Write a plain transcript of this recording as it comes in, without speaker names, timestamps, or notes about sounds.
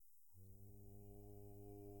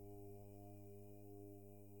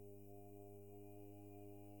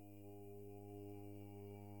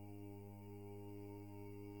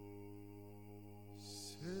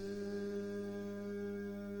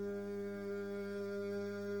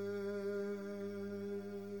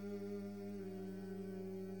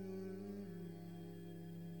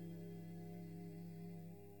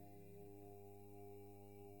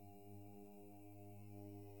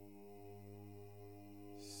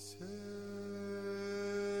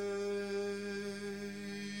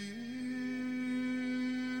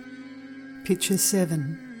Picture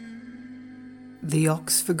 7. The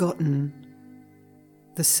ox forgotten,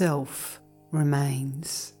 the self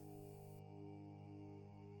remains.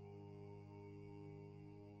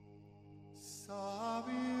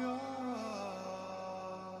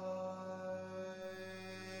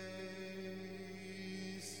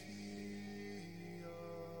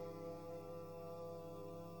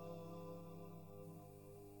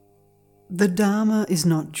 The Dharma is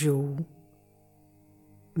not dual.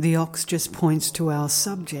 The ox just points to our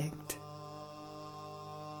subject.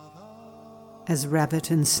 As rabbit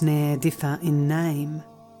and snare differ in name,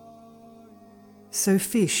 so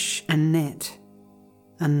fish and net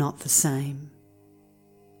are not the same.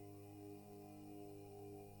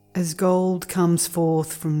 As gold comes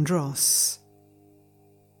forth from dross,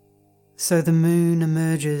 so the moon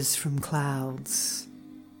emerges from clouds,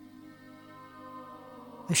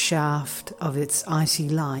 a shaft of its icy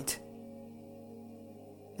light,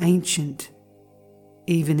 ancient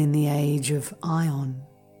even in the age of Ion.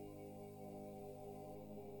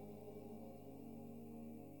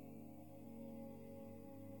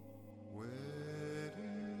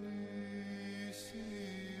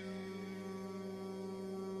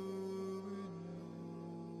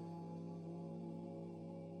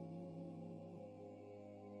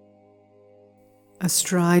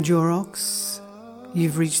 Astride your ox,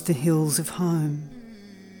 you've reached the hills of home.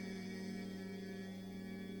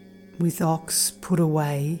 With ox put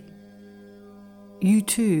away, you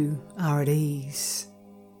too are at ease.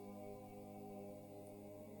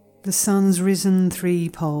 The sun's risen 3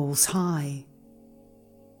 poles high,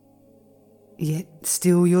 yet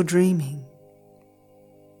still you're dreaming.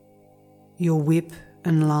 Your whip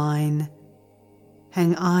and line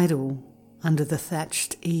hang idle under the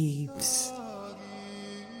thatched eaves.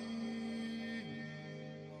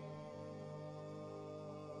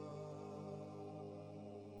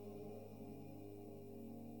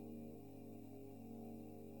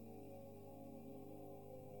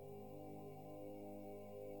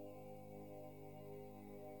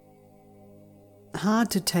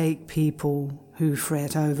 Hard to take people who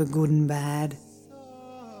fret over good and bad,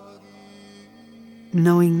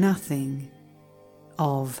 knowing nothing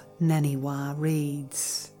of Naniwa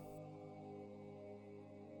reeds.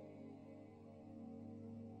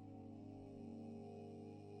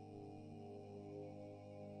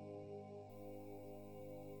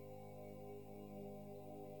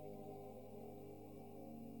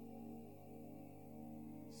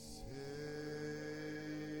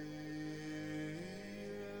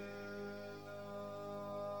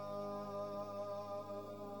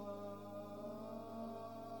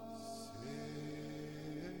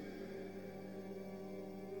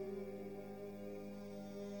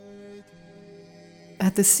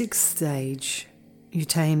 At the 6th stage, you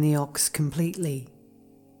tame the ox completely,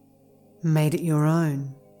 made it your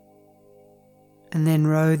own, and then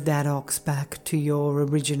rode that ox back to your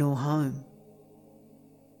original home.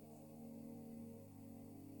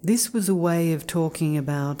 This was a way of talking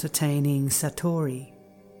about attaining Satori.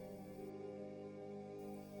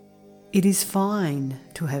 It is fine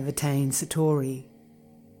to have attained Satori.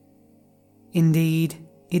 Indeed,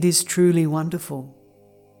 it is truly wonderful.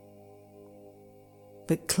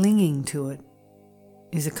 But clinging to it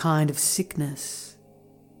is a kind of sickness.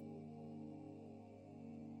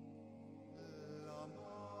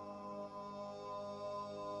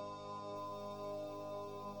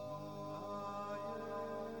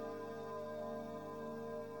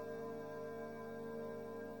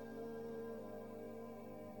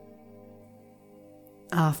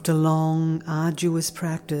 After long, arduous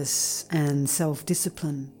practice and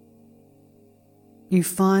self-discipline, you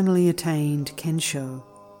finally attained Kensho,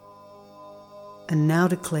 and now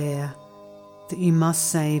declare that you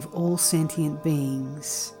must save all sentient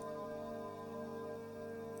beings.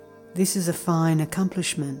 This is a fine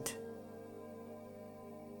accomplishment,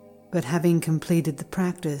 but having completed the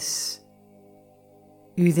practice,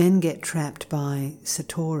 you then get trapped by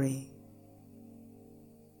Satori.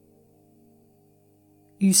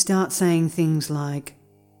 You start saying things like,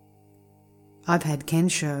 "I've had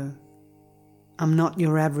Kensho. I'm not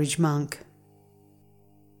your average monk."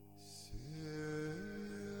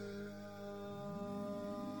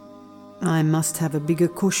 I must have a bigger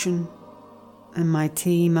cushion, and my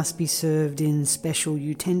tea must be served in special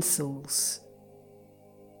utensils.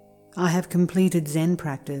 I have completed Zen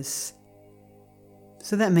practice,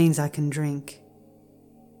 so that means I can drink.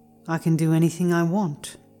 I can do anything I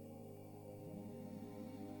want.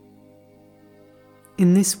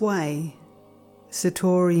 In this way,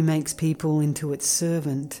 Satori makes people into its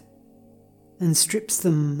servant and strips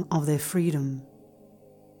them of their freedom.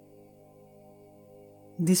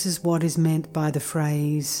 This is what is meant by the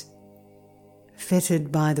phrase,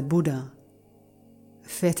 fettered by the Buddha,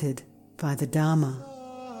 fettered by the Dharma.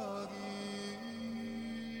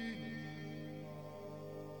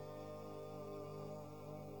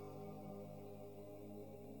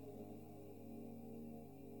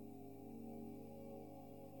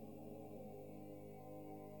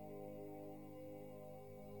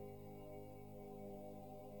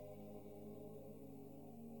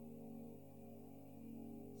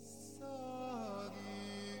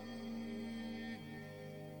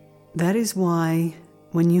 That is why,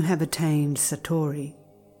 when you have attained Satori,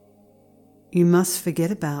 you must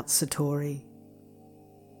forget about Satori.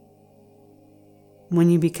 When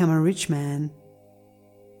you become a rich man,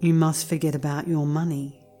 you must forget about your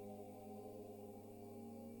money.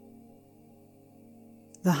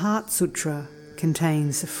 The Heart Sutra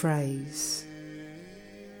contains a phrase,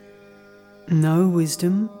 no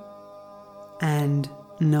wisdom and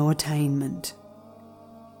no attainment.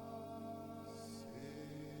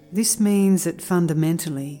 This means that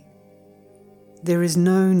fundamentally, there is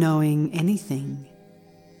no knowing anything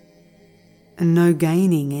and no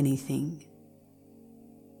gaining anything.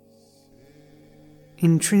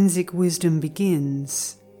 Intrinsic wisdom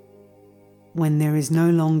begins when there is no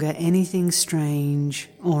longer anything strange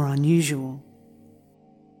or unusual,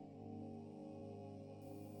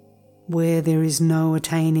 where there is no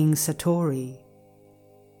attaining Satori.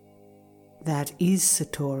 That is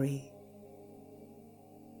Satori.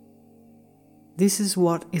 This is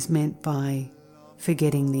what is meant by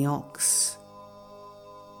forgetting the ox.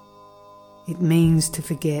 It means to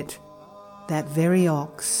forget that very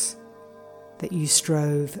ox that you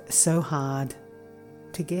strove so hard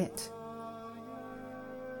to get.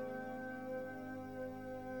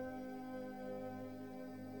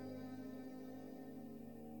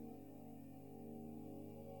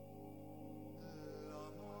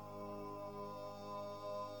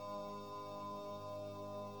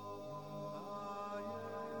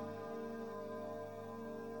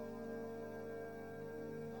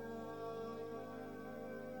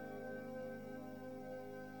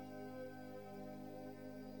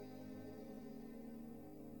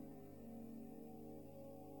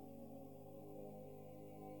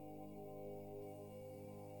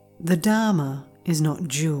 The Dharma is not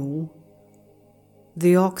dual.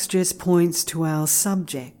 The ox just points to our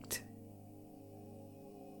subject.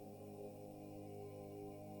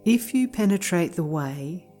 If you penetrate the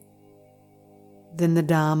way, then the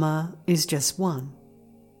Dharma is just one.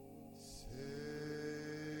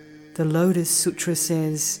 The Lotus Sutra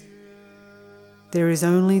says, there is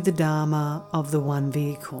only the Dharma of the one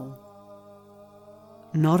vehicle,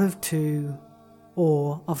 not of two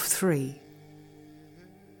or of three.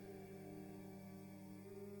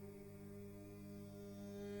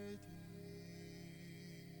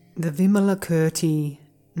 The Vimalakirti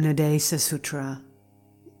Nadesa Sutra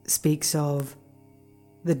speaks of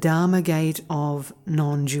the Dharma gate of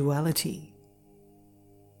non-duality.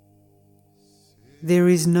 There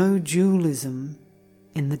is no dualism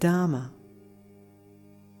in the Dharma.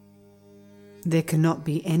 There cannot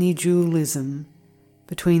be any dualism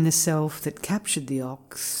between the self that captured the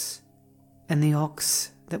ox and the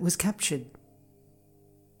ox that was captured.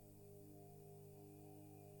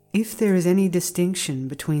 If there is any distinction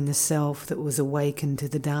between the self that was awakened to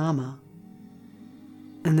the Dharma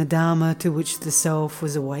and the Dharma to which the self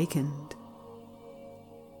was awakened,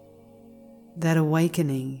 that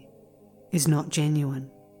awakening is not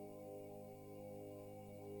genuine.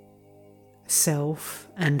 Self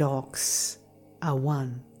and ox are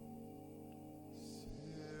one.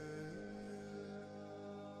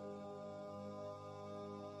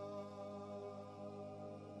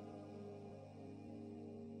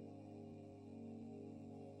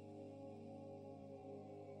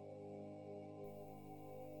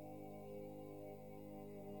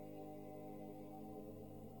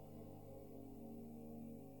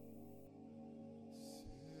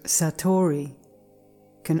 Satori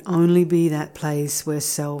can only be that place where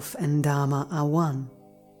self and Dharma are one,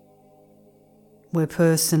 where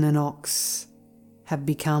person and ox have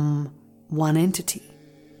become one entity.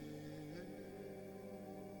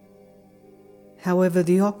 However,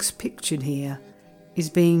 the ox pictured here is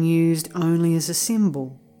being used only as a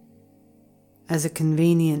symbol, as a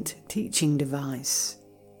convenient teaching device.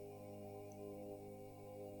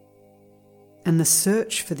 And the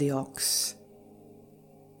search for the ox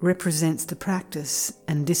represents the practice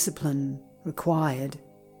and discipline required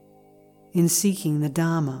in seeking the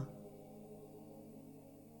Dharma.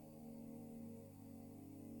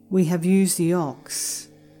 We have used the ox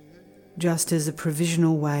just as a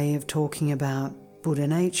provisional way of talking about Buddha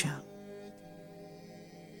nature.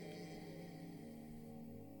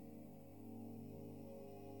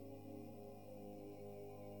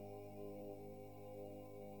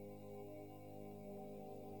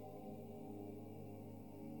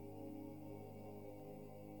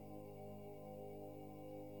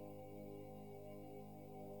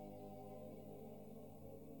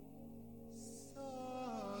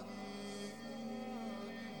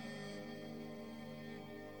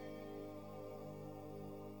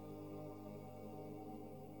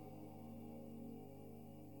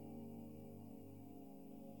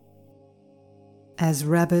 As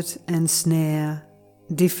rabbit and snare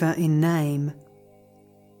differ in name,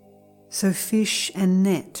 so fish and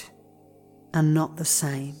net are not the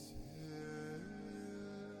same.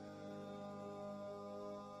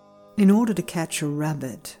 In order to catch a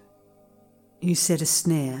rabbit, you set a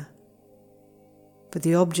snare, but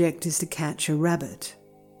the object is to catch a rabbit,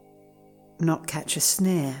 not catch a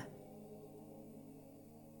snare.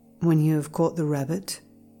 When you have caught the rabbit,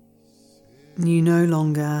 you no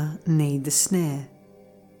longer need the snare.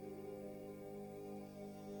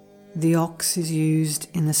 The ox is used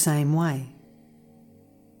in the same way.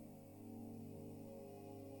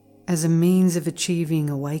 As a means of achieving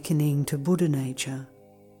awakening to Buddha nature,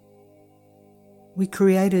 we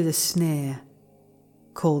created a snare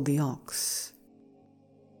called the ox.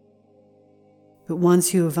 But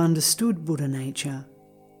once you have understood Buddha nature,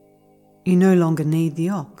 you no longer need the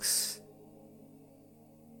ox.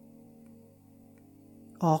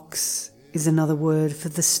 Ox is another word for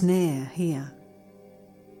the snare here.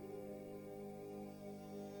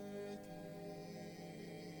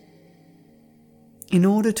 In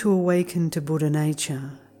order to awaken to Buddha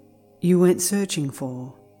nature, you went searching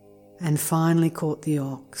for and finally caught the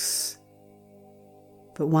ox.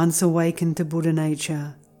 But once awakened to Buddha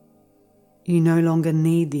nature, you no longer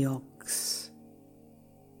need the ox.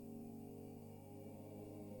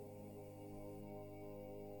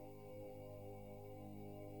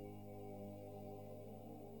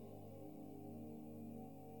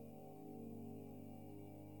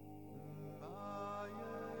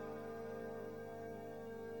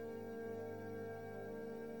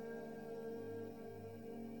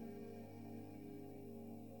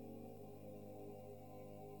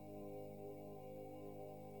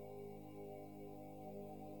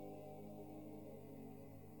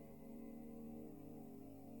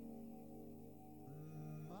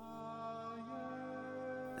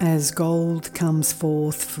 As gold comes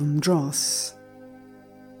forth from dross,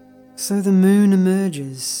 so the moon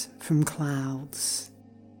emerges from clouds.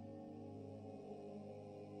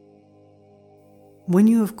 When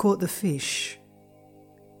you have caught the fish,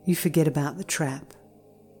 you forget about the trap.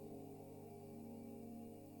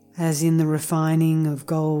 As in the refining of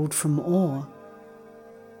gold from ore,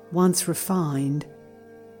 once refined,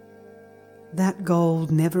 that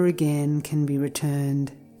gold never again can be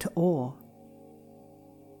returned to ore.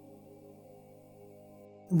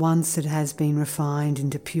 Once it has been refined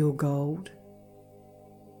into pure gold,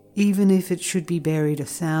 even if it should be buried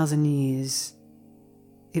 1,000 years,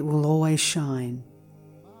 it will always shine.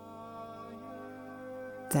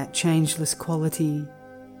 That changeless quality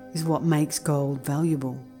is what makes gold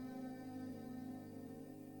valuable.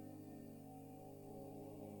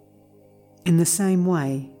 In the same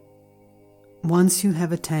way, once you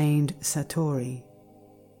have attained Satori,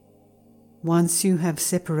 once you have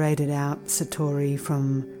separated out Satori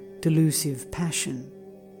from delusive passion,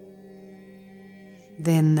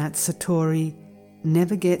 then that Satori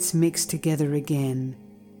never gets mixed together again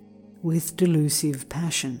with delusive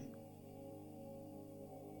passion.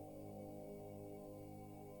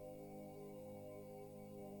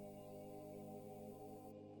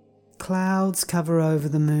 Clouds cover over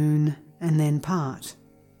the moon and then part.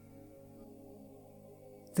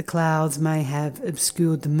 The clouds may have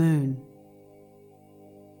obscured the moon,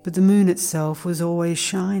 but the moon itself was always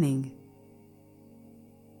shining.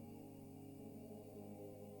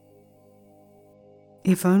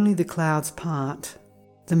 If only the clouds part,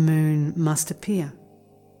 the moon must appear.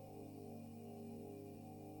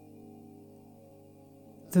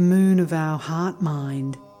 The moon of our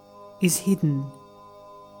heart-mind is hidden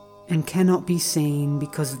and cannot be seen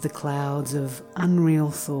because of the clouds of unreal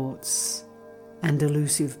thoughts and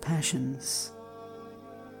delusive passions.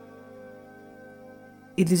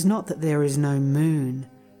 It is not that there is no moon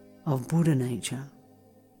of Buddha nature.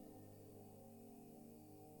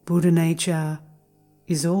 Buddha nature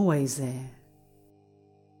is always there.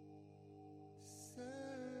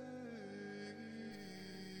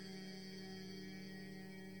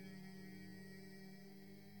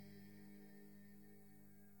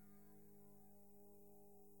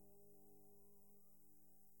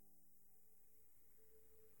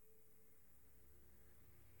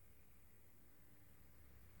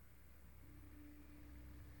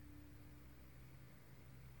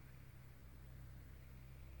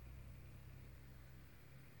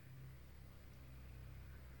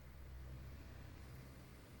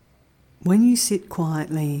 When you sit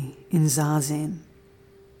quietly in Zazen,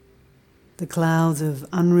 the clouds of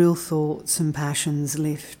unreal thoughts and passions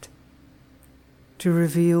lift to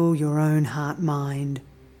reveal your own heart-mind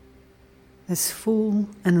as full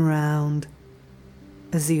and round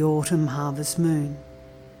as the autumn harvest moon.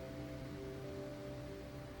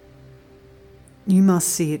 You must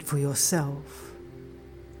see it for yourself.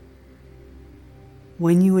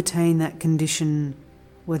 When you attain that condition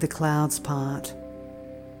where the clouds part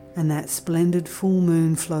and that splendid full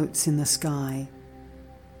moon floats in the sky,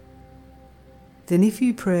 then if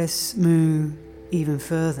you press Mu even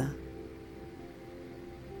further,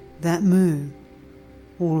 that Mu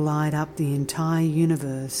will light up the entire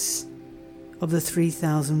universe of the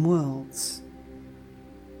 3,000 worlds.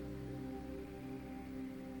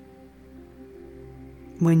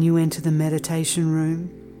 When you enter the meditation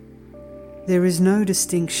room, there is no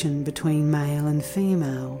distinction between male and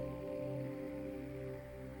female.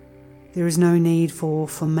 There is no need for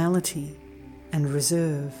formality and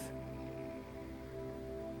reserve.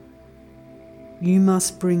 You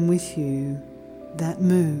must bring with you that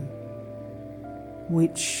Mu,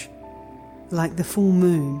 which, like the full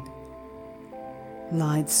moon,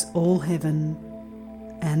 lights all heaven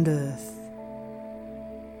and earth.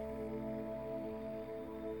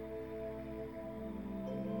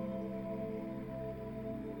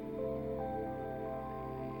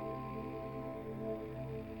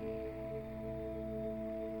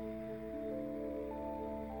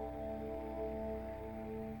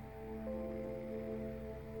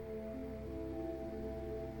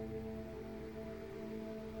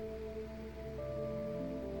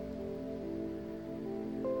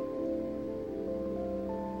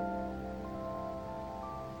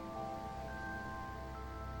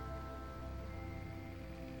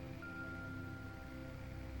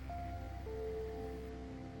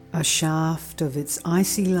 A shaft of its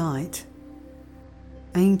icy light,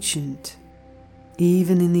 ancient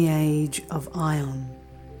even in the age of Ion.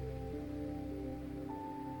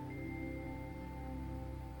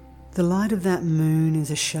 The light of that moon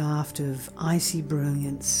is a shaft of icy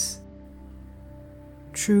brilliance,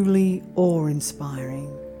 truly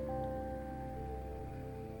awe-inspiring.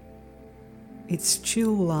 Its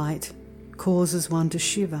chill light causes one to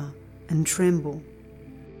shiver and tremble,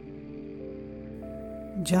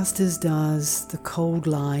 just as does the cold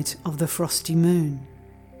light of the frosty moon.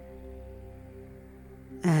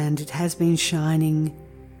 And it has been shining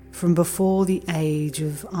from before the age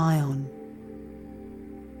of Ion.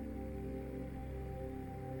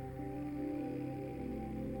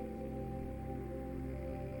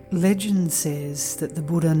 Legend says that the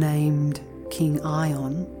Buddha named King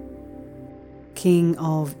Ion, king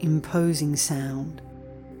of imposing sound,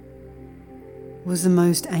 was the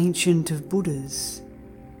most ancient of Buddhas,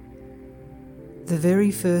 the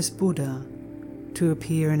very first Buddha to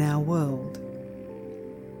appear in our world.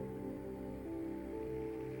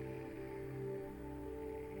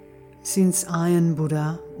 Since Ion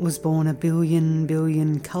Buddha was born a billion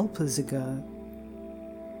kalpas ago,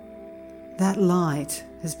 that light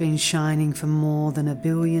has been shining for more than a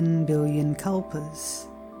billion kalpas.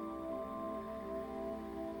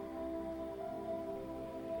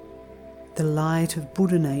 The light of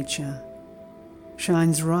Buddha nature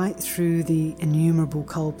shines right through the innumerable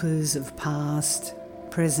kalpas of past,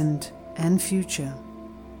 present, and future.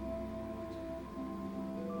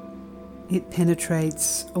 It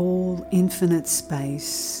penetrates all infinite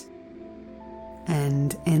space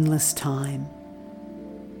and endless time.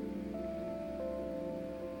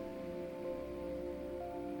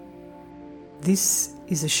 This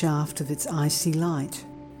is a shaft of its icy light,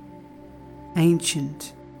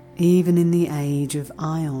 ancient even in the age of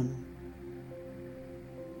Ion.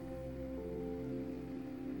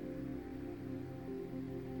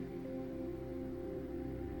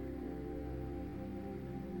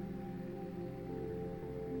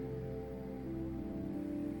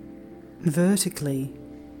 Vertically,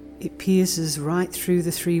 it pierces right through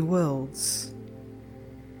the three worlds.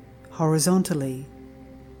 Horizontally,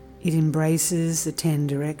 it embraces the 10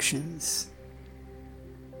 directions.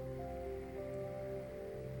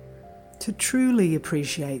 To truly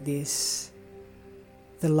appreciate this,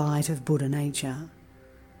 the light of Buddha nature,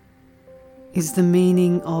 is the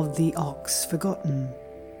meaning of the ox forgotten,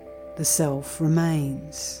 the self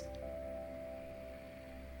remains.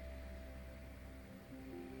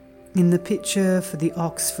 In the picture for the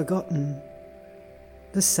ox forgotten,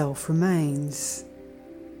 the self remains.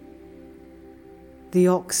 The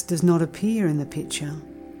ox does not appear in the picture,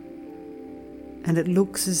 and it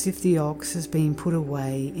looks as if the ox has been put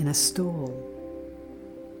away in a stall.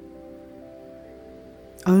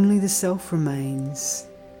 Only the self remains,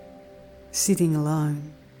 sitting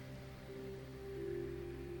alone.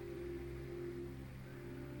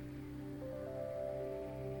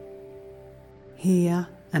 Here,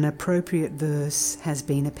 an appropriate verse has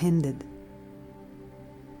been appended.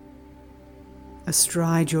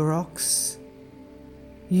 Astride your ox,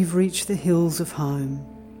 you've reached the hills of home.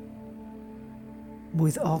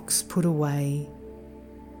 With ox put away,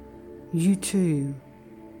 you too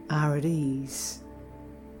are at ease.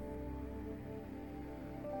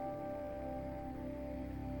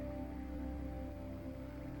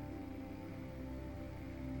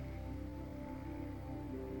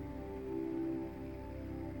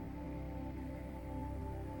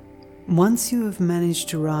 Once you have managed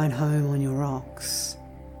to ride home on your ox,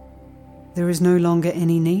 there is no longer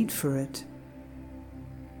any need for it.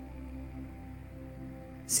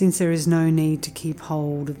 Since there is no need to keep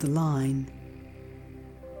hold of the line,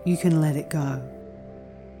 you can let it go.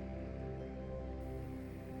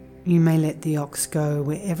 You may let the ox go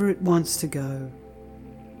wherever it wants to go.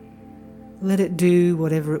 Let it do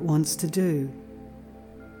whatever it wants to do,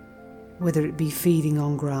 whether it be feeding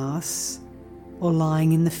on grass or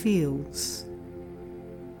lying in the fields.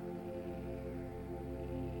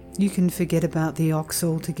 You can forget about the ox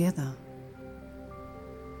altogether.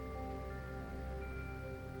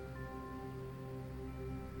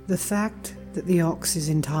 The fact that the ox is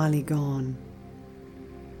entirely gone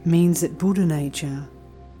means that Buddha nature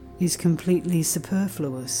is completely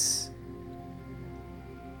superfluous.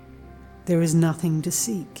 There is nothing to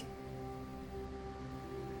seek.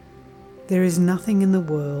 There is nothing in the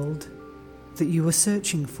world that you are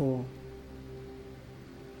searching for.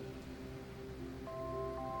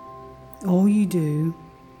 All you do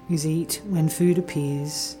is eat when food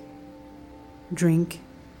appears, drink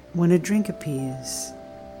when a drink appears.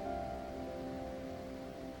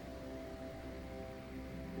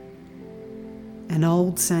 An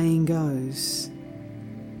old saying goes,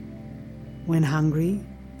 when hungry,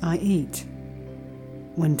 I eat.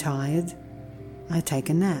 When tired, I take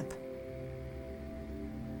a nap.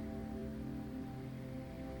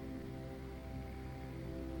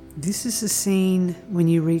 This is the scene when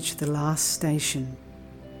you reach the last station,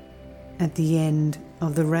 at the end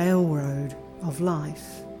of the railroad of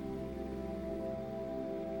life.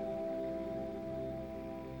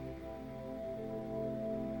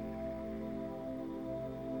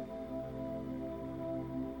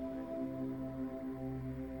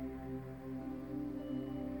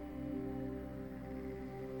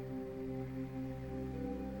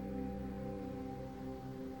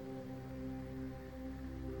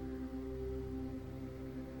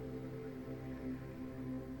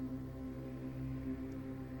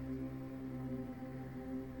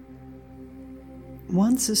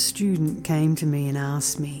 Once a student came to me and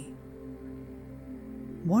asked me,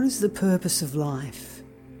 "What is the purpose of life?"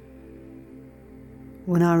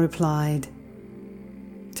 When I replied,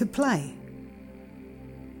 "To play,"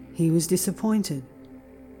 he was disappointed.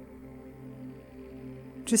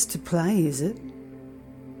 "Just to play, is it?"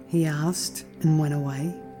 he asked and went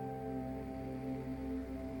away.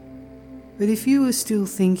 But if you are still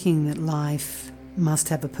thinking that life must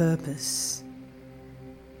have a purpose,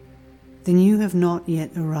 then you have not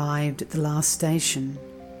yet arrived at the last station,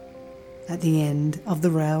 at the end of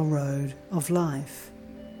the railroad of life.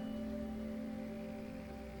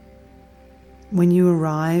 When you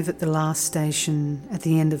arrive at the last station at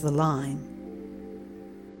the end of the line,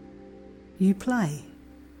 you play.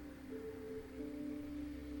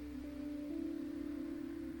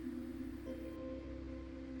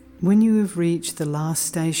 When you have reached the last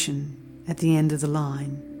station at the end of the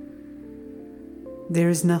line, there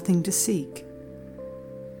is nothing to seek.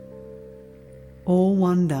 All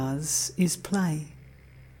one does is play.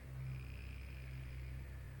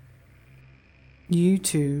 You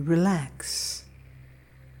too relax.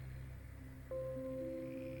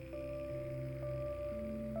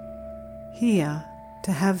 Here,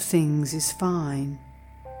 to have things is fine.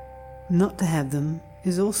 Not to have them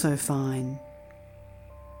is also fine.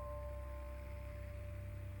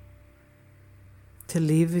 To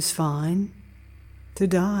live is fine. To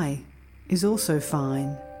die is also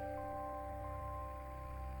fine.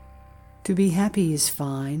 To be happy is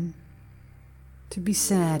fine. To be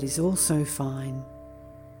sad is also fine.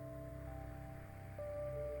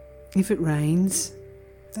 If it rains,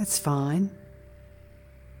 that's fine.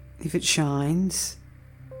 If it shines,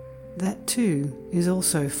 that too is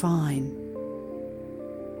also fine.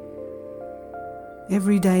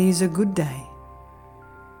 Every day is a good day.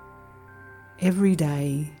 Every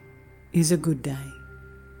day is a good day.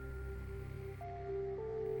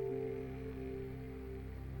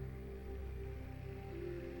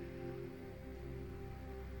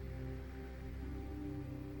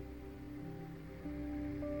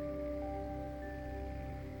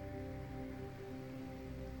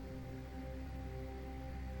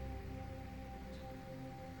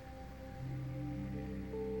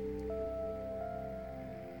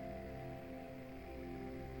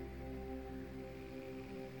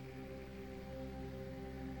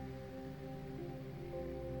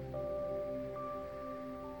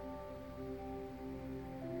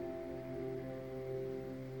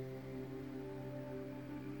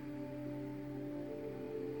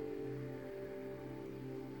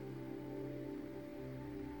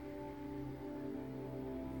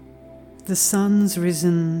 The sun's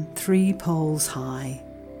risen 3 poles high,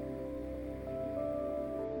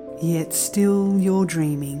 yet still you're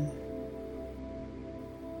dreaming.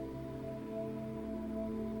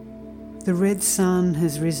 The red sun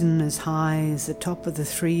has risen as high as the top of the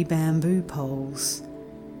 3 bamboo poles,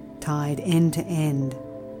 tied end to end,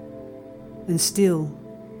 and still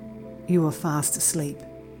you are fast asleep.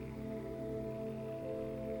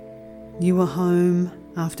 You are home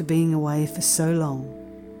after being away for so long.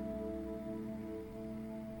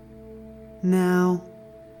 Now,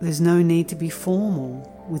 there's no need to be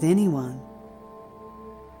formal with anyone.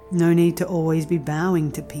 No need to always be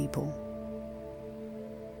bowing to people.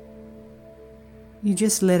 You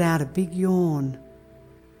just let out a big yawn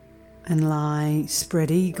and lie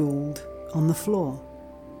spread-eagled on the floor.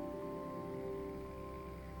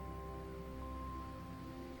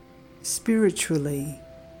 Spiritually,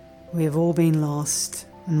 we have all been lost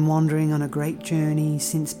and wandering on a great journey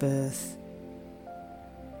since birth.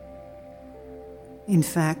 In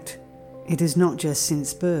fact, it is not just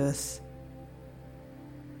since birth.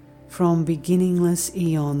 From beginningless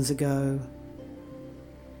eons ago,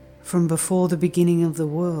 from before the beginning of the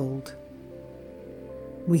world,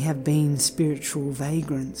 we have been spiritual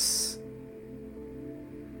vagrants.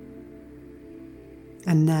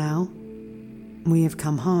 And now we have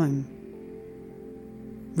come home,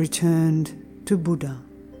 returned to Buddha.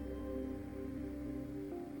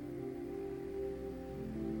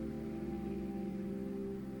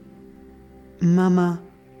 Mama,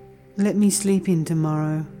 let me sleep in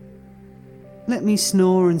tomorrow. Let me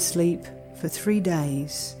snore and sleep for 3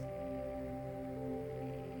 days.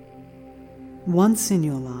 Once in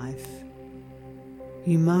your life,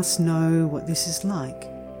 you must know what this is like.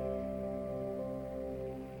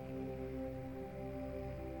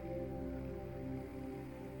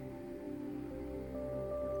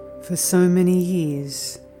 For so many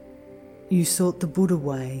years, you sought the Buddha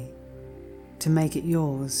way to make it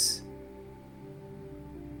yours.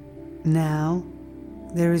 Now,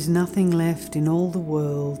 there is nothing left in all the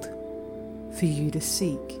world for you to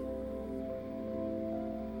seek.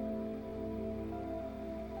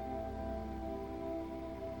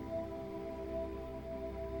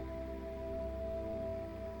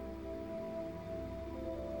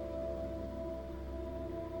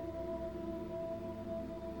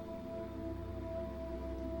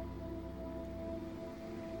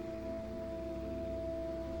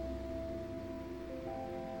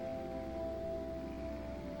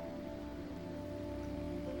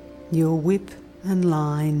 Your whip and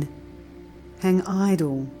line hang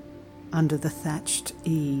idle under the thatched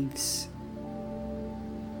eaves.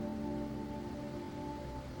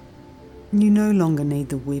 You no longer need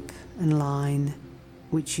the whip and line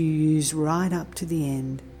which you use right up to the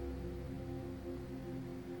end.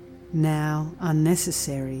 Now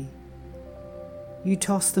unnecessary, you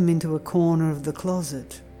toss them into a corner of the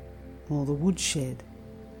closet or the woodshed.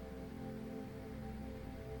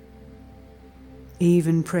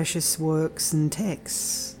 Even precious works and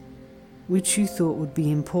texts, which you thought would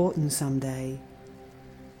be important someday,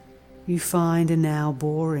 you find are now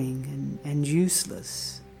boring and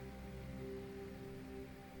useless.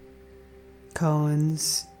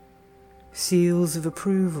 Koans, seals of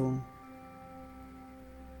approval,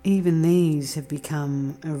 even these have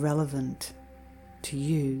become irrelevant to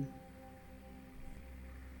you.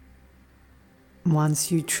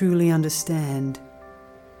 Once you truly understand,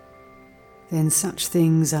 then such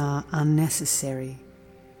things are unnecessary.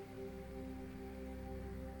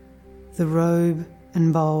 The robe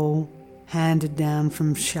and bowl handed down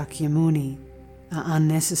from Shakyamuni are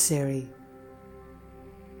unnecessary.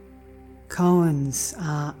 Koans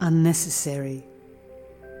are unnecessary.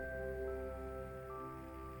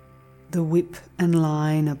 The whip and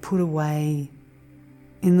line are put away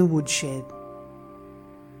in the woodshed.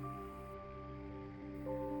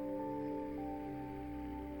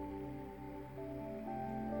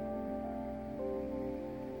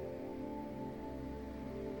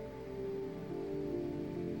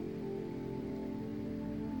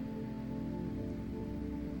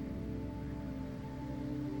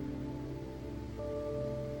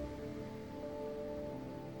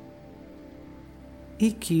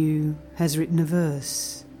 Ikkyu has written a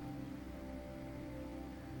verse.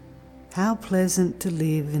 How pleasant to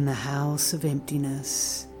live in the house of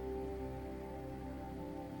emptiness,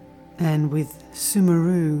 and with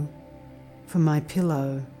Sumeru for my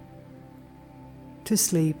pillow, to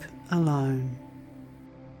sleep alone.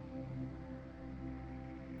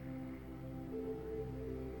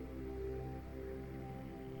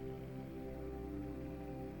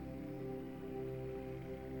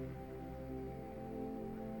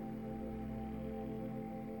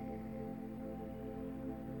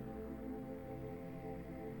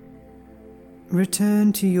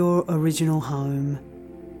 Return to your original home,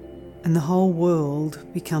 and the whole world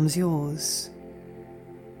becomes yours.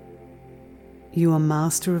 You are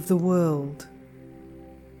master of the world.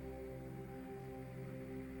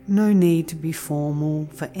 No need to be formal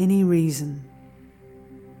for any reason.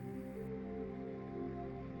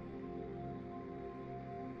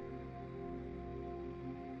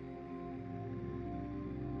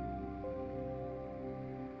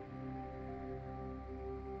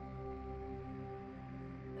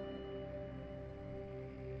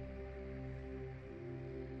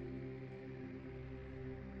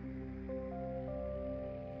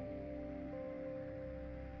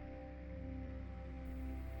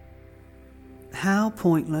 How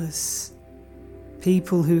pointless,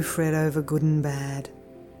 people who fret over good and bad,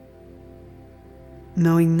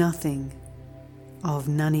 knowing nothing of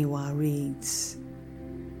Naniwa reeds.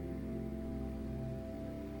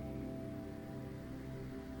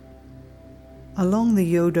 Along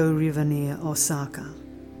the Yodo River near Osaka,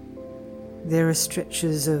 there are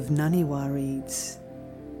stretches of Naniwa reeds.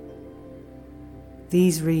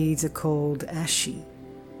 These reeds are called ashi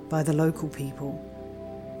by the local people,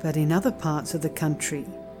 but in other parts of the country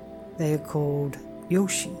they are called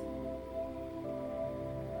yoshi.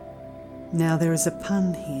 Now there is a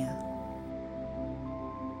pun here.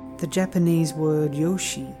 The Japanese word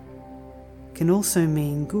yoshi can also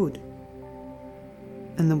mean good,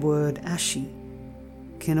 and the word ashi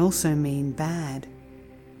can also mean bad.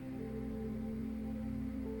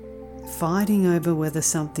 Fighting over whether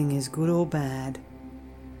something is good or bad,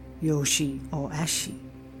 yoshi or ashi,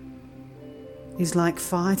 is like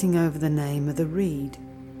fighting over the name of the reed,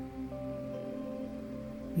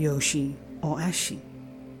 yoshi or ashi.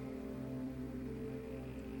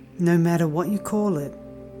 No matter what you call it,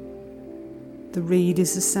 the reed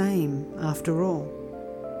is the same after all.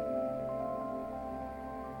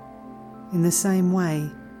 In the same way,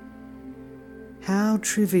 how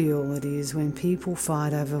trivial it is when people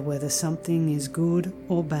fight over whether something is good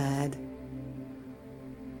or bad.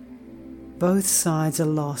 Both sides are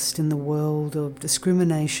lost in the world of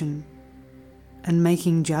discrimination and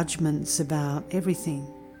making judgments about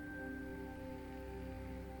everything.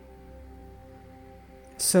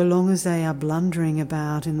 So long as they are blundering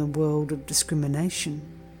about in the world of discrimination,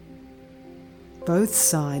 both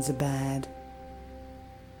sides are bad.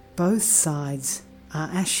 Both sides are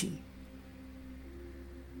ashi.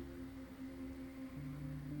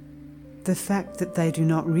 The fact that they do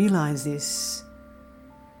not realize this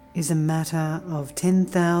is a matter of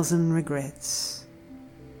 10,000 regrets.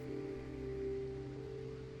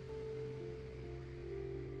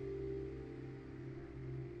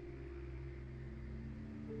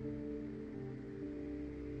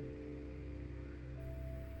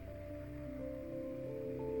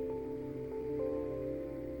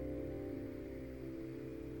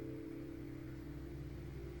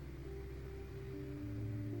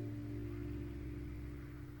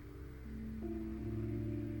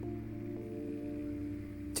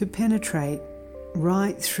 To penetrate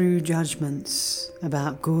right through judgments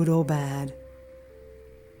about good or bad,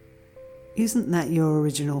 isn't that your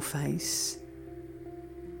original face?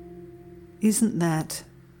 Isn't that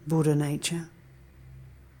Buddha nature?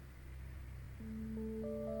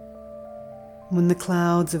 When the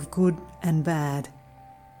clouds of good and bad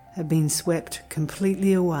have been swept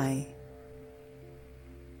completely away,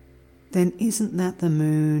 then isn't that the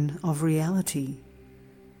moon of reality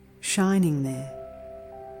shining there?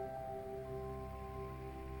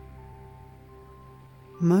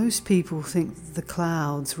 Most people think that the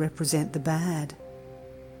clouds represent the bad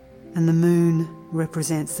and the moon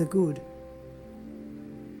represents the good.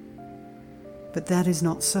 But that is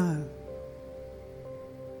not so.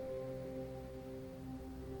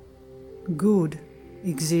 Good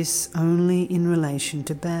exists only in relation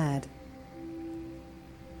to bad.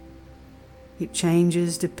 It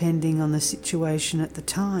changes depending on the situation at the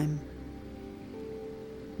time,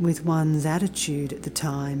 with one's attitude at the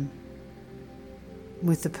time,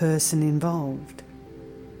 with the person involved.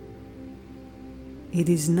 It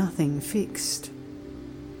is nothing fixed.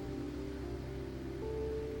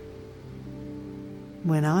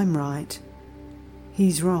 When I'm right,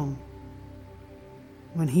 he's wrong.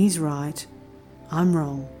 When he's right, I'm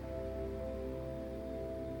wrong.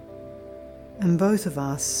 And both of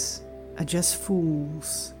us are just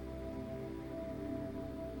fools.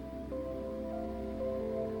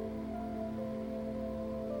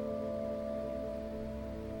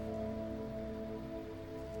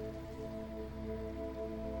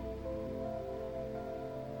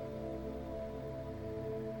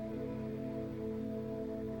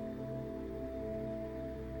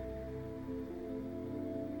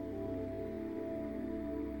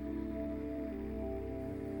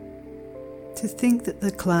 To think that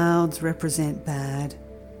the clouds represent bad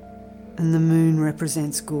and the moon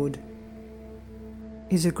represents good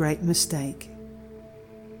is a great mistake.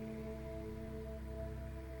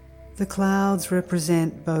 The clouds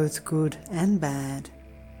represent both good and bad.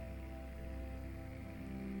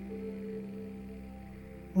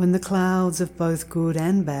 When the clouds of both good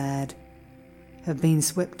and bad have been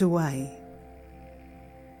swept away,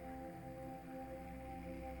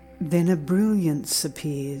 then a brilliance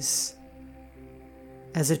appears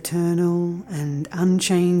as eternal and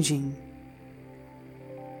unchanging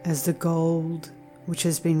as the gold which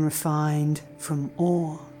has been refined from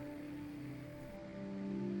ore.